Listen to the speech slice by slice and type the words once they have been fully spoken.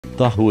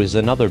The Who is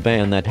another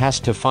band that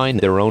has to find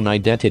their own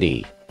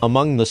identity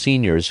among the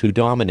seniors who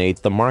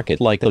dominate the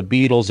market like the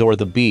Beatles or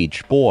the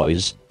Beach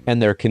Boys,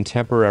 and their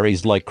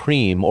contemporaries like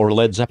Cream or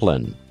Led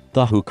Zeppelin.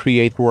 The Who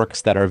create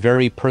works that are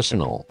very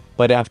personal,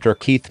 but after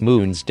Keith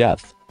Moon's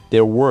death,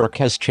 their work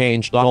has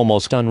changed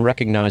almost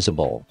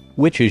unrecognizable,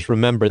 which is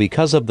remembered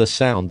because of the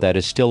sound that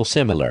is still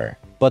similar,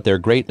 but their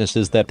greatness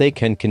is that they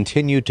can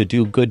continue to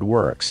do good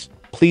works.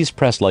 Please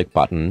press like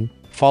button,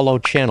 follow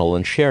channel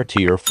and share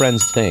to your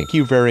friends. Thank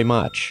you very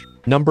much.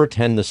 Number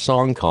 10, the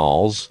song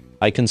calls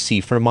I Can See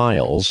for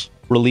Miles,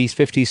 released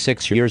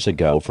 56 years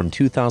ago from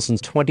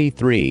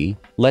 2023.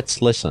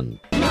 Let's listen.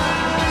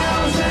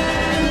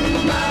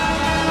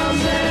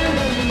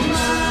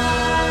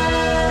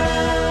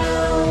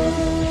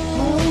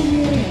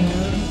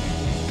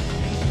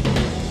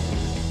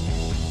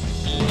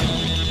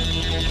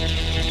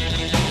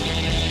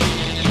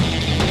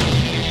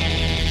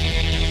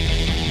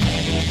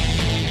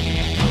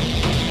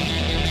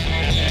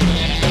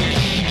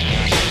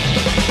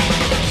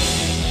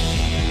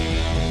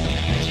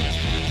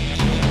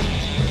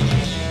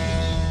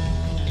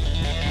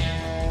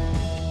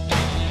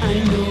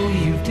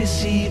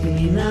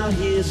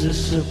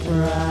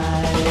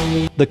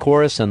 The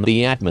chorus and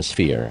the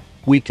atmosphere.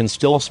 We can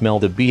still smell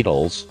the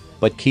Beatles,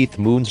 but Keith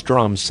Moon's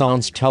drum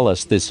sounds tell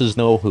us this is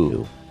no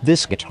Who.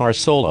 This guitar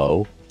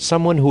solo,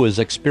 someone who has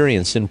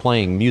experience in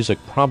playing music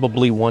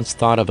probably once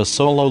thought of a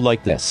solo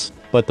like this,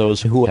 but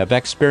those who have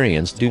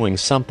experience doing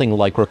something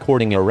like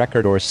recording a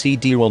record or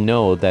CD will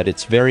know that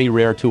it's very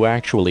rare to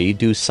actually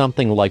do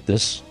something like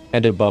this,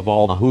 and above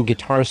all the Who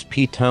guitarist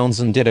Pete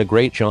Townshend did a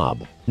great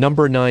job.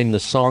 Number 9, the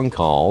song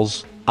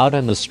calls Out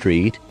on the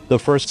Street, the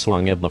first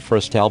song of the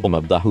first album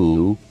of The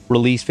Who,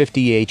 released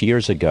 58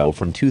 years ago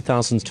from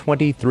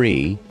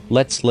 2023.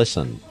 Let's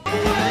listen.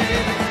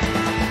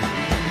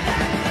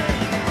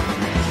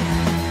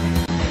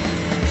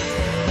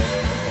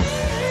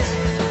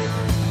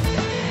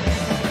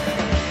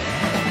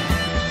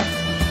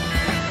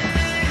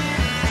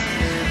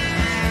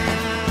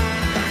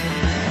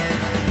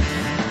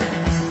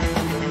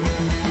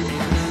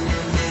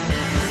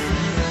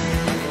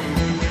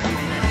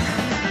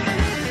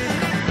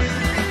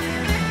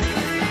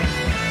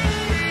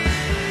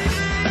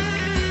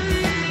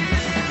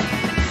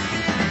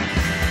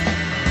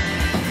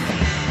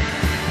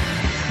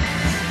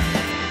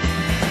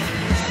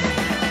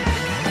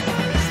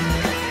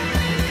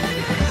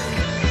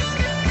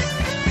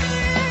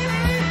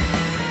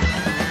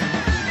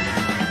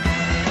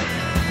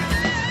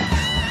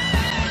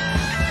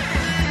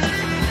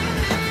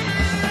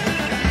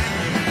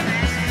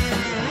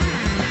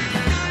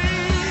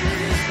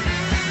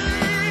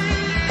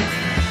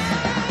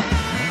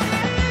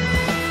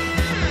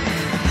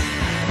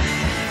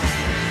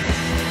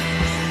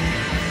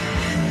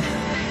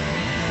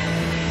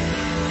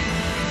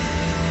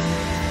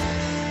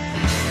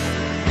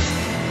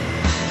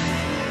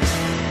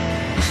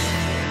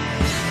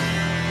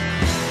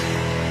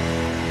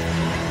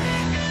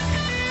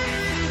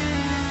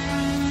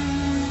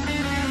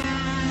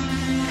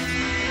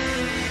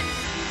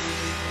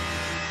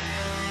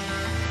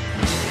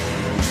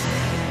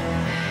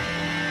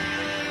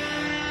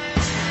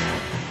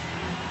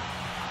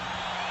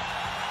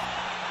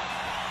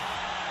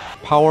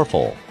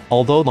 Powerful,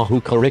 although the Who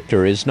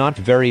character is not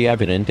very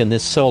evident in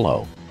this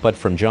solo, but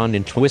from John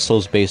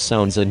Entwistle's bass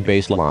sounds and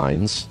bass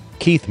lines,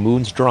 Keith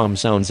Moon's drum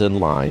sounds and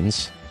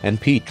lines,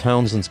 and Pete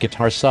Townshend's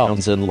guitar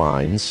sounds and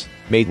lines,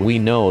 made we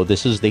know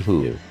this is the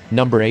Who.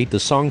 Number 8, the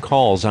song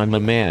calls I'm a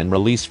Man,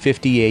 released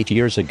 58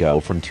 years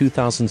ago from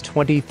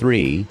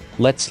 2023.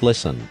 Let's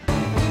listen.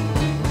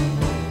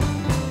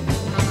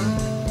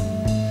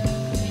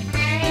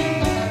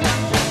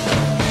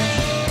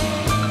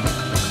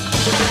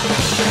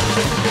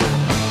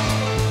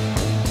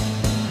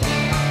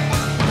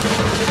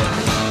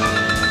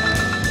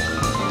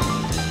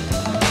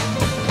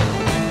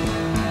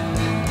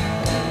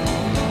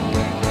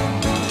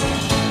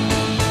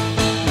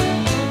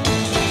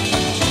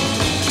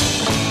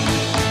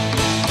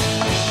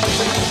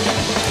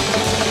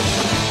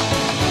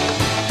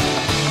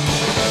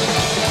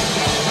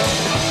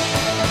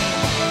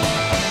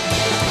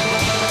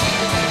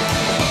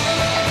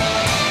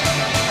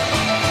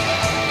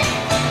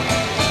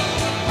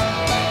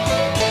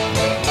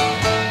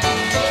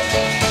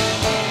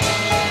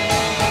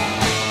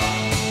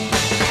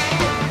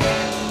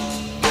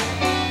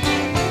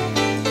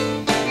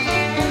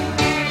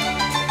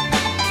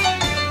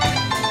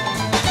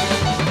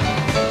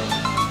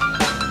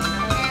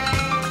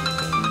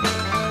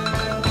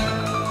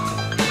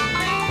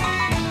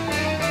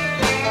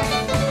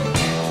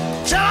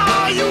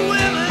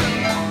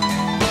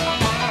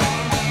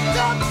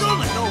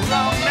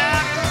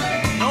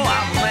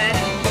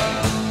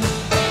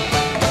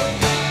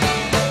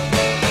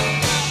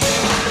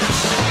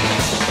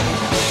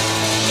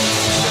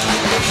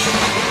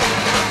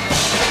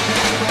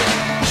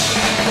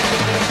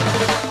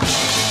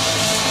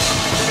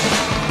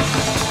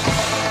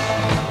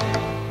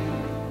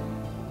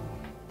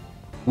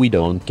 We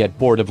don't get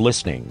bored of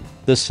listening.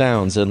 The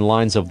sounds and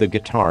lines of the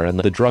guitar and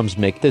the drums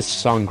make this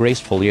song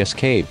gracefully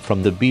escape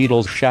from the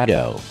Beatles'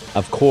 shadow.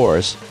 Of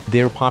course,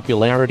 their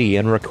popularity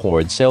and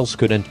record sales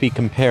couldn't be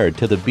compared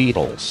to the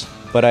Beatles,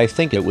 but I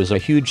think it was a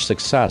huge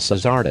success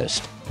as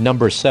artists.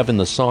 Number 7,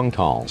 the song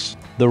calls.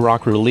 The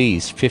rock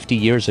released 50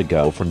 years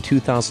ago from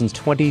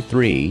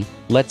 2023.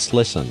 Let's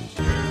listen.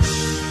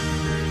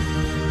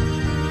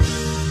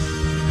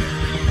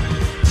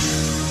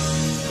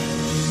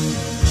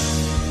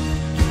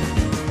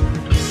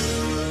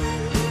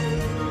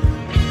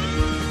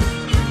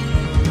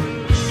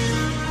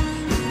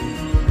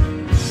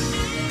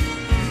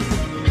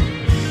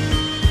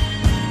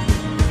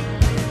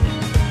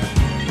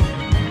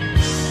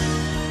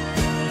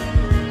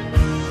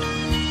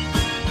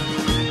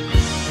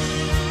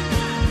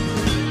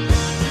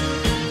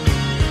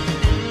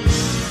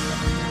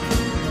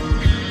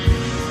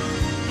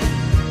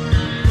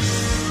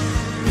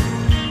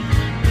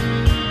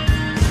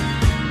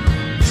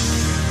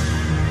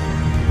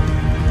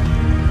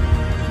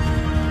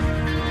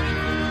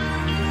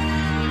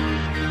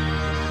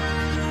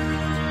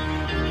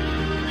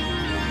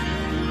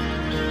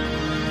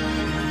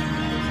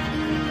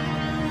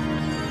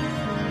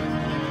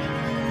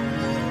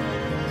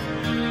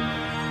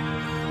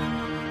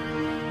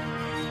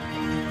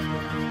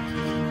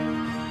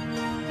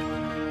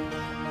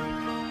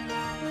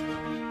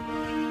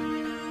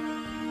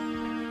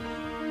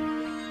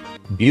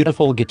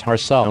 Beautiful guitar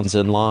sounds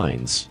and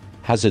lines,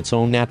 has its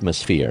own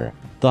atmosphere.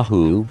 The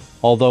Who,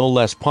 although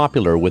less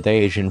popular with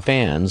Asian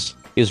fans,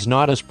 is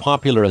not as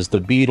popular as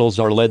the Beatles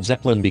or Led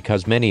Zeppelin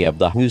because many of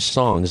The Who's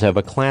songs have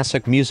a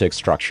classic music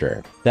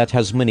structure that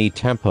has many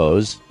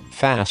tempos,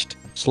 fast,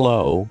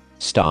 slow,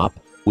 stop,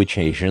 which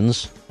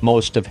Asians,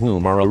 most of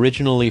whom are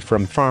originally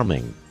from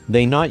farming,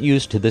 they not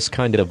used to this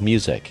kind of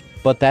music,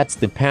 but that's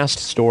the past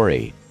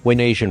story. When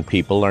Asian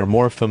people are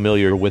more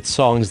familiar with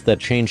songs that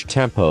change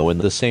tempo and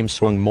the same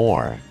swing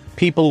more,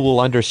 people will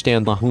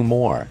understand The Who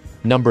more.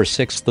 Number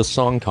 6, the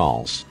song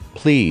calls.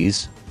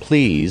 Please,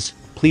 Please,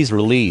 Please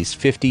released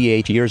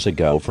 58 years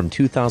ago from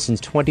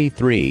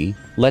 2023.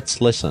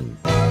 Let's listen.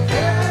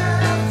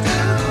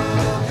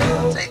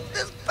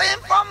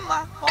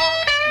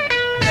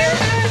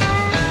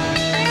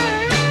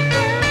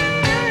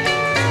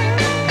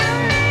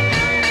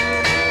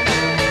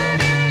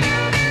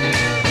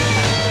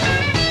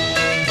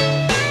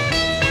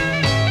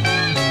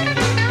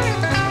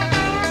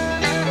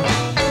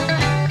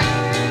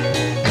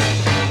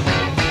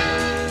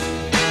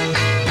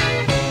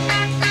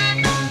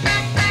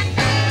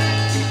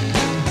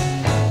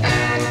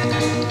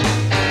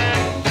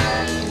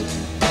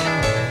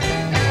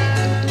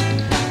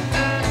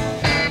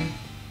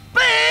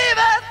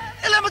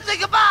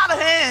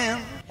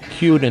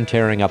 Cute and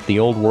tearing up the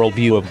old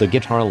worldview of the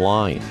guitar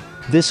line.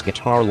 This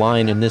guitar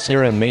line in this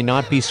era may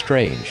not be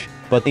strange,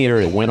 but the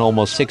era when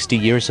almost 60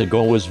 years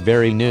ago was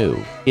very new.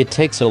 It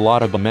takes a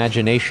lot of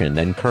imagination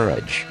and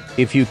courage.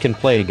 If you can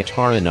play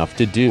guitar enough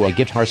to do a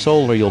guitar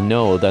solo, you'll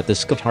know that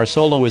this guitar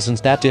solo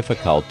isn't that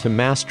difficult to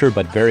master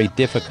but very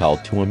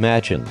difficult to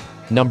imagine.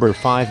 Number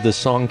 5, the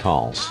song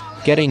calls.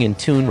 Getting in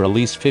Tune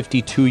released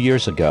 52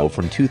 years ago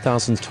from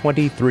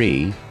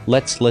 2023.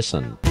 Let's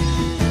listen.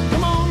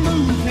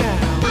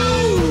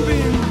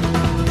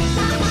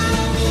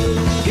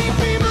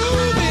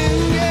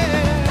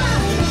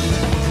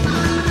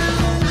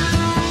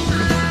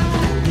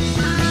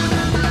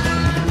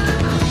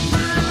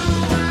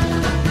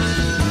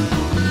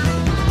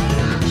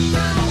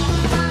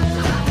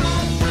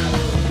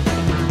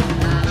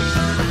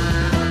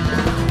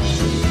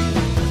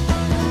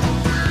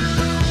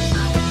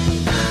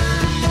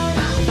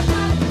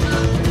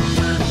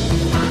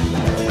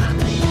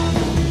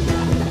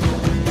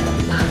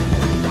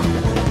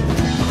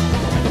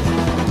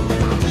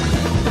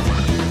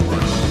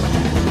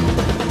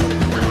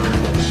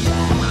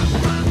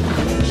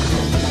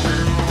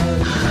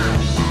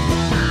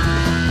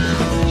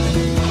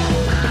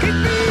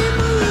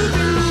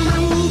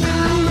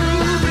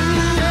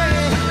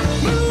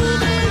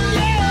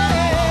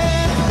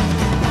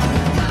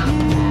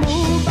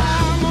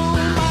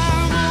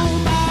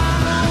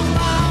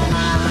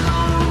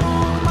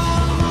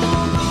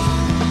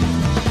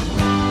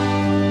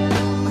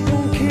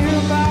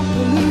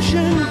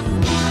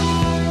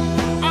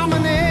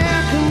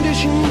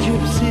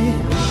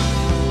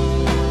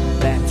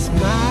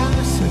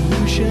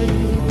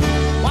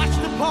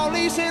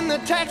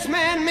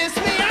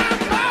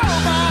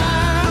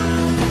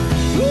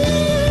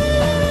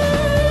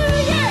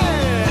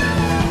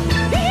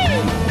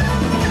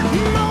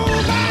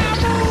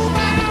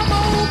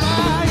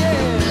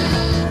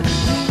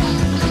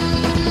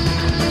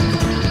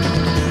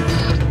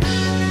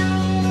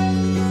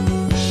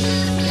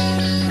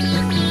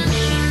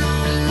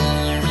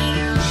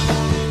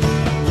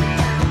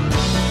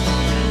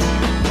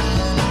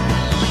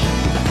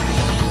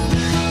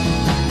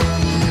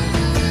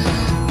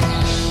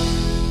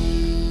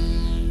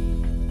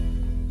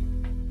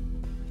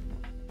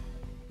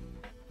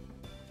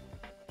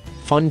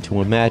 Fun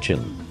to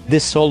imagine.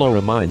 This solo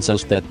reminds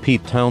us that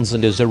Pete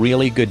Townsend is a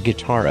really good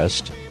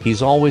guitarist.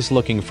 He's always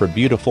looking for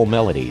beautiful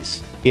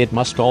melodies. It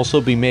must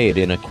also be made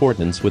in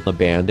accordance with the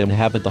band and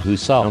have it who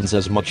sounds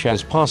as much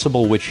as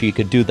possible, which he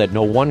could do that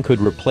no one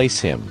could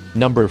replace him.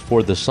 Number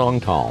 4, the song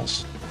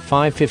calls.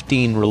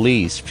 515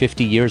 release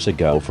 50 years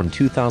ago from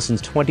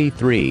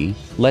 2023.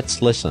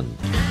 Let's listen.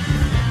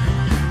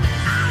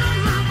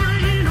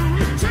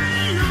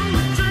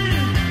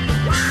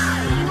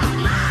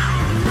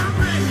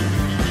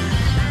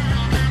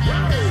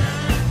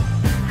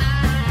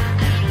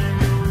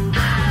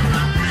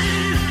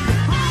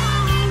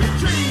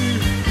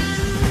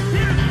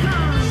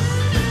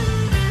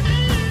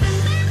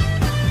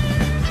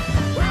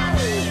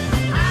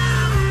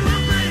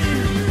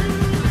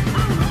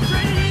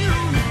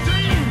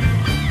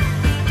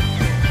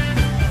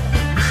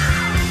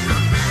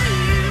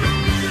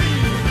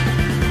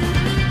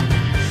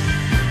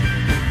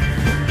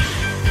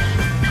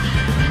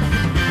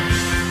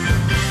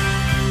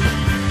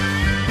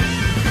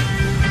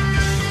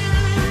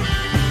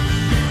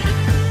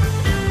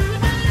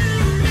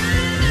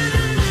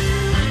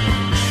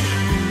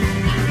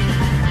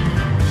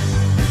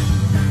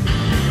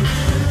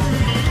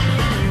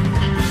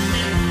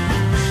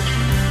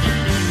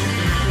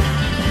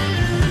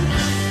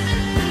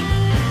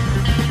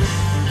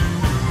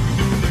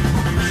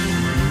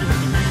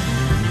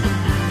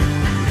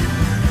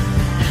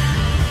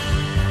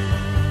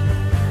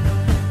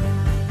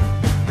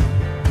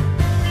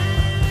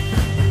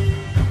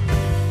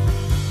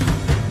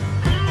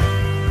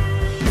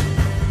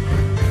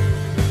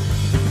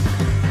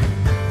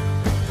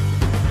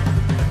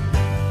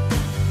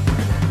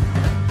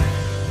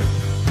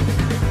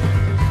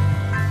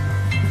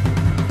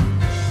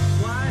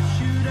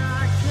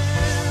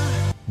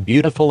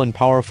 Beautiful and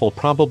powerful,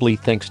 probably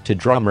thanks to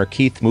drummer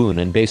Keith Moon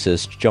and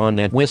bassist John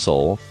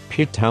Entwistle.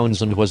 Pete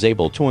Townsend was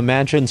able to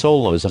imagine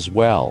solos as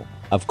well.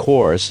 Of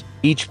course,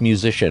 each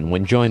musician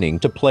when joining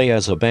to play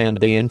as a band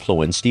they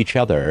influenced each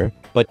other,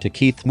 but to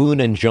Keith Moon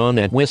and John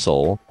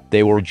Entwistle,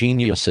 they were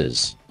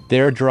geniuses.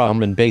 Their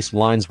drum and bass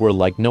lines were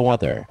like no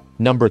other.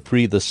 Number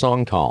 3, the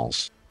song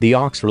calls. The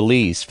Ox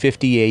release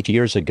 58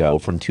 years ago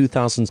from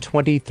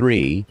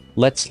 2023.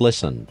 Let's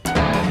listen.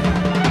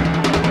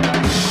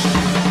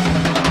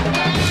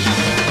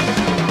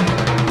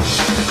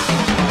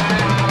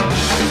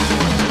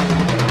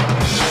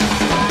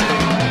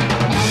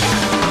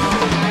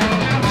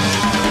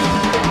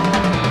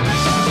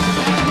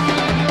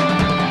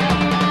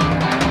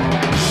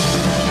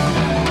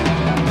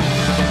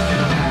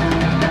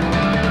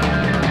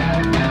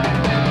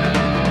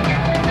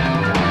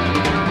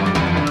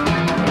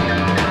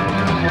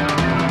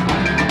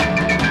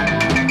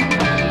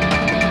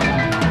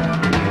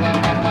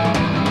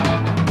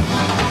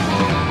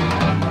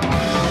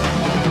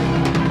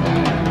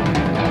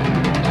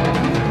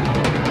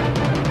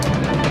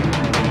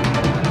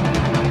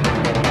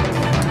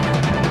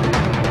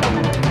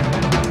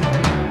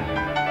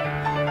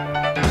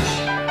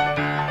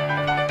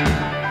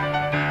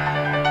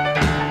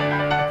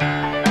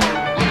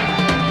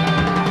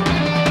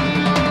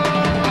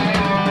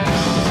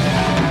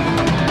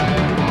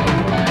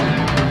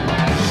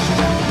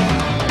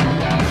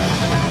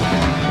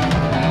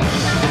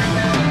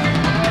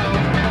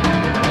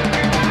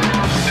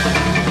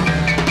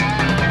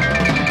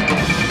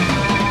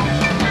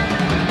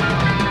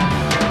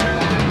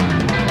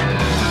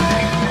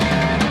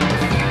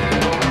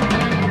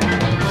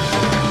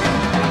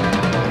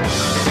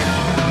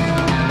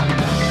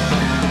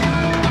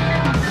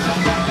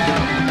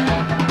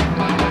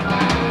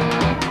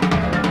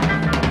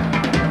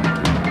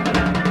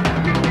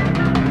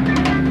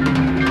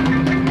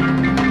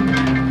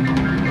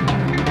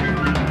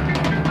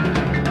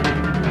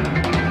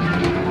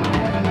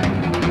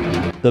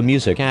 The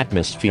music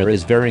atmosphere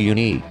is very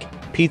unique.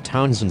 Pete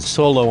Townsend's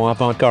solo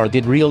avant-garde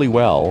did really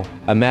well,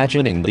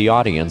 imagining the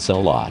audience a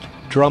lot.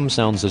 Drum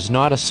sounds is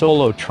not a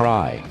solo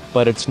try,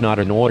 but it's not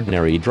an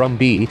ordinary drum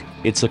beat.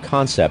 It's a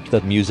concept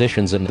that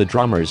musicians and the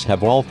drummers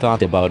have all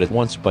thought about at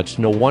once, but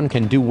no one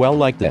can do well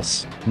like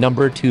this.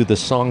 Number 2, the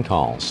song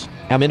calls.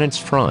 Eminence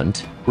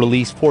Front,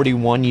 released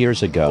 41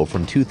 years ago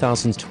from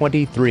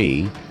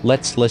 2023.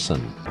 Let's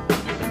listen.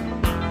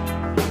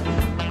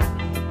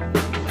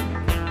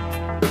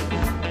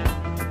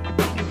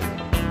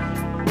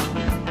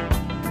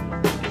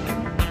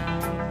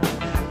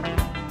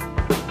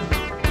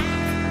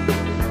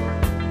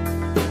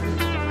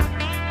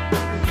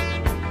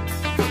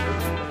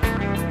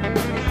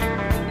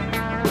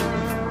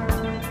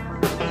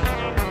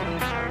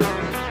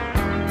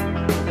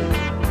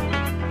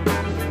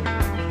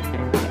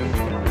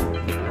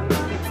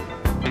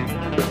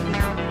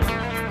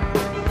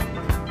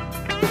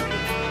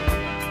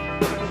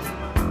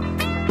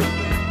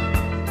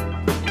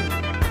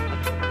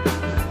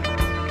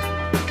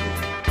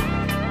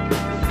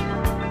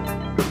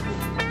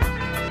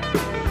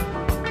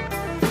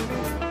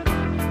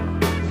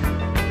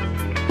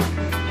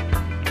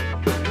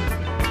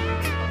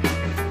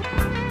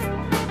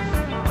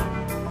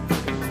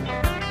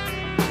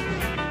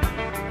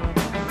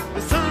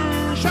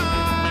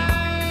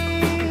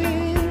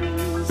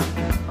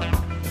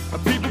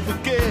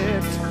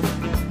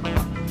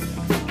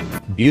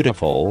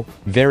 beautiful,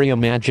 very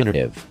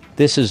imaginative.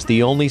 This is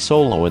the only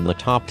solo in the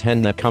top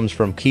 10 that comes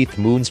from Keith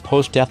Moon's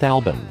post-death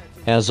album.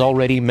 As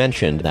already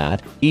mentioned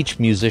that, each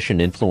musician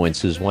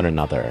influences one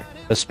another.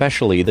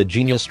 Especially the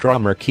genius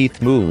drummer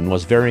Keith Moon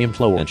was very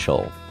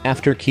influential.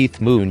 After Keith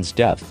Moon's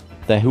death,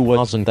 The Who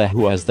wasn't The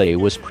Who as they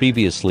was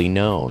previously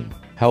known.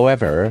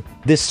 However,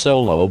 this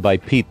solo by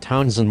Pete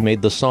Townshend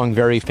made the song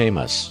very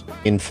famous.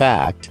 In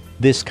fact,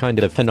 this kind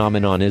of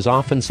phenomenon is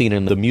often seen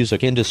in the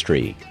music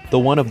industry. The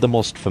one of the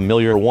most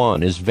familiar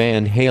one is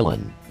Van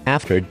Halen.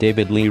 After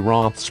David Lee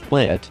Roth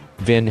split,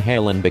 Van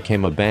Halen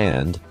became a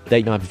band,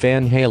 they not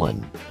Van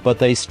Halen, but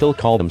they still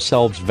call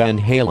themselves Van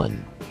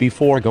Halen.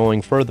 Before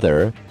going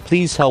further,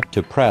 please help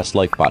to press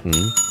like button,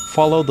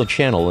 follow the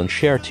channel and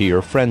share to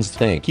your friends.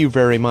 Thank you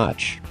very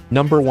much.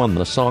 Number 1,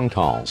 the song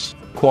calls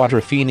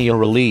Quadrophenia,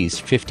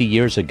 released 50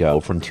 years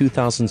ago from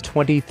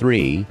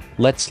 2023.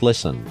 Let's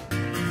listen.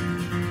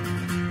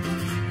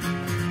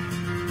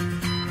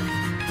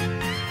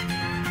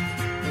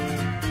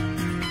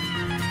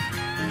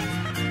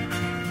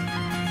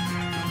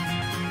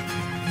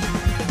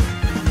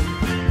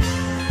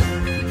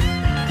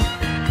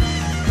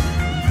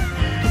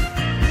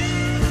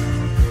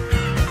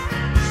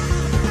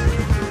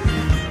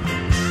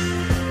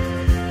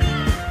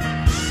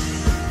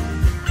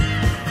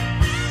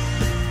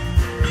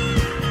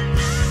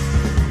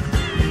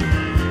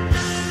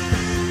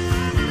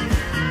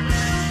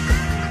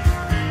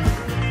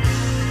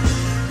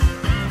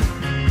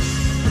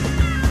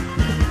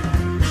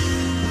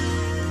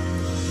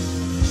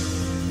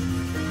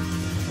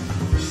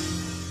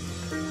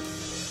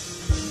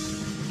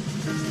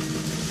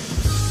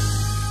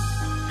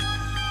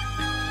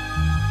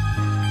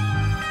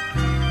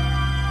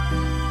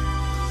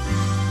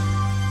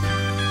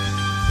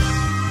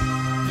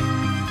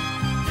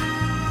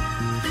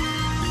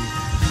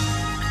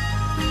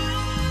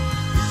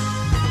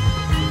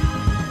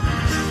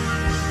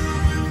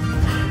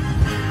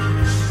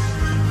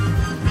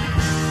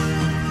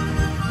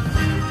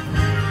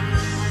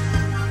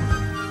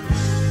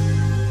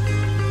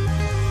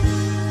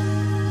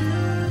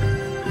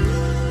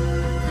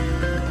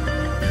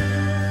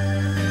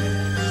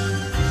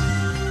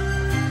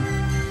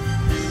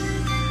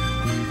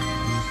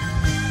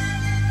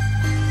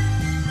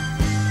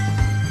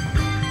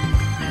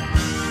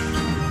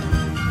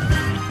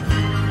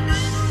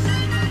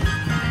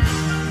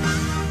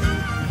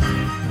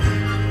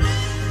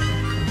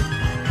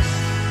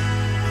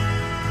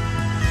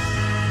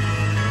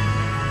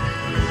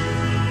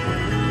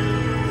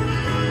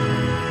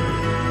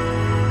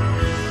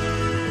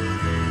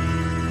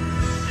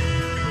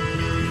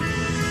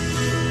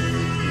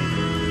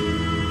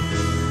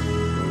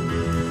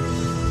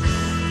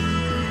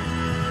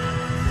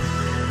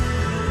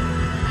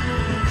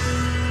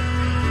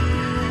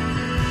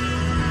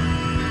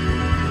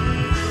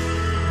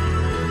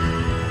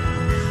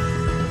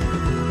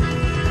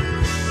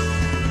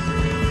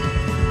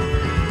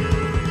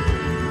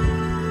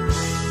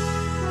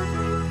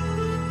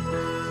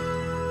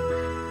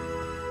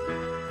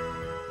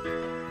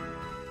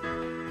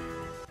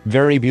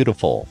 Very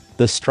beautiful.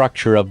 The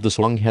structure of the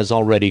song has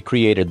already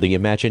created the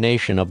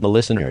imagination of the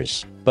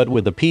listeners, but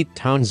with the Pete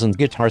Townshend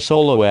guitar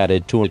solo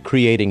added to it,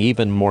 creating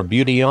even more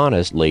beauty.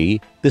 Honestly,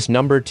 this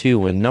number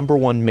 2 and number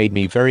 1 made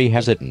me very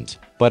hesitant,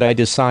 but I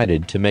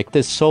decided to make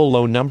this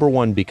solo number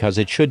 1 because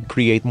it should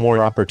create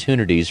more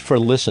opportunities for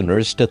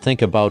listeners to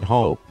think about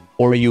hope.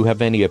 Or you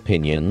have any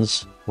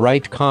opinions?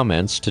 Write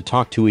comments to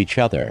talk to each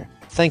other.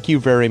 Thank you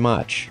very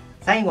much.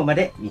 最後ま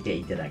で見て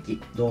いただ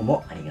きどう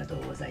もありがと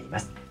うございま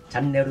す。チ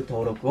ャンネル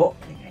登録をお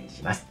願い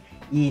します。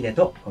いいね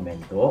とコメ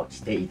ントを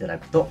していただ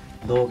くと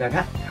動画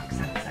が拡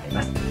散され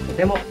ます。と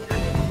ても励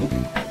み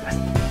になります。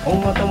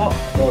今後とも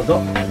どうぞ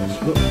よろし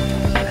くお願い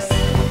します。